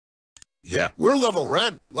Yeah, we're level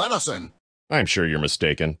red. Let us in. I'm sure you're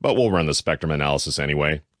mistaken, but we'll run the spectrum analysis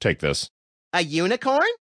anyway. Take this. A unicorn?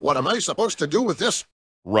 What am I supposed to do with this?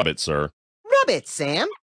 Rub it, sir. Rub it, Sam.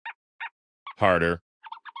 Harder.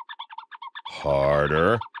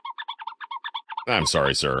 Harder. I'm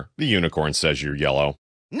sorry, sir. The unicorn says you're yellow.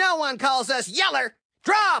 No one calls us yeller.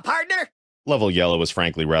 Draw, partner. Level yellow is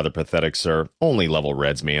frankly rather pathetic, sir. Only level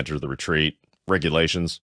reds may enter the retreat.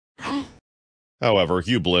 Regulations. However,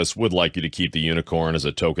 Hugh Bliss would like you to keep the unicorn as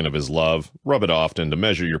a token of his love. Rub it often to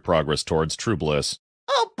measure your progress towards true bliss.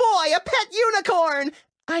 Oh boy, a pet unicorn!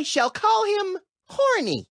 I shall call him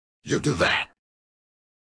Horny. You do that.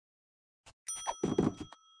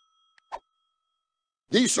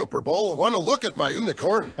 The Super Bowl want to look at my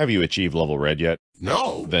unicorn. Have you achieved level red yet?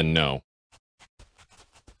 No. Then no.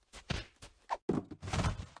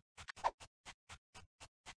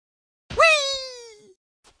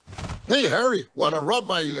 Hey, Harry, want to rub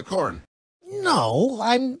my unicorn? No,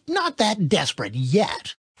 I'm not that desperate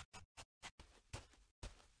yet.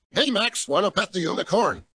 Hey, Max, want to pet the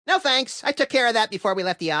unicorn? No thanks. I took care of that before we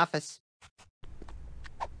left the office.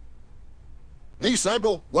 Hey,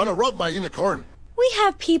 Sybil, want to rub my unicorn? We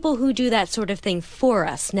have people who do that sort of thing for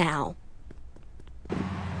us now.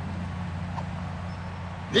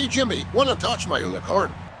 Hey, Jimmy, want to touch my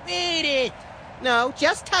unicorn? Beat it! No,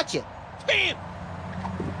 just touch it. Bam!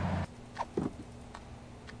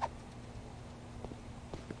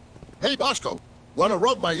 Hey, Bosco, want to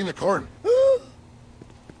rub my unicorn?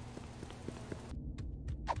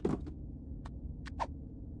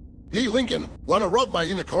 Hey, Lincoln, want to rub my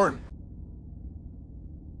unicorn?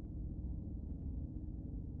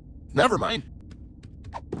 Never mind.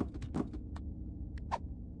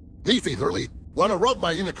 Hey, Featherly, want to rub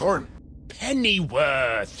my unicorn?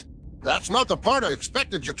 Pennyworth! That's not the part I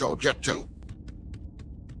expected you to get to.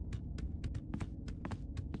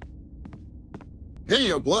 Hey,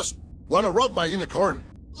 you Bliss, want to rub my unicorn?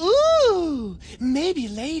 Ooh, maybe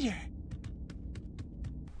later.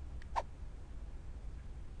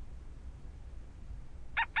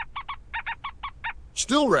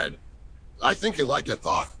 Still red. I think you liked it,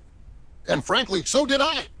 Thoth. And frankly, so did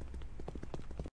I.